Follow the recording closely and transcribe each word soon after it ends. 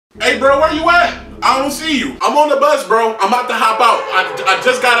Hey, bro, where you at? I don't see you. I'm on the bus, bro. I'm about to hop out. I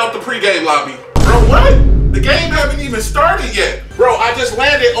just got out the pregame lobby. Bro, what? The game haven't even started yet. Bro, I just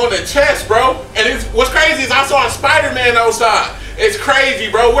landed on the chest, bro. And what's crazy is I saw a Spider-Man outside. It's crazy,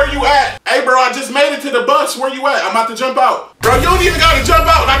 bro. Where you at? Hey, bro, I just made it to the bus. Where you at? I'm about to jump out. Bro, you don't even gotta jump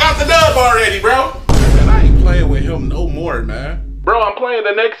out. I got the dub already, bro. Man, I ain't playing with him no more, man. Bro, I'm playing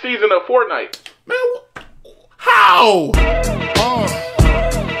the next season of Fortnite. Man, how?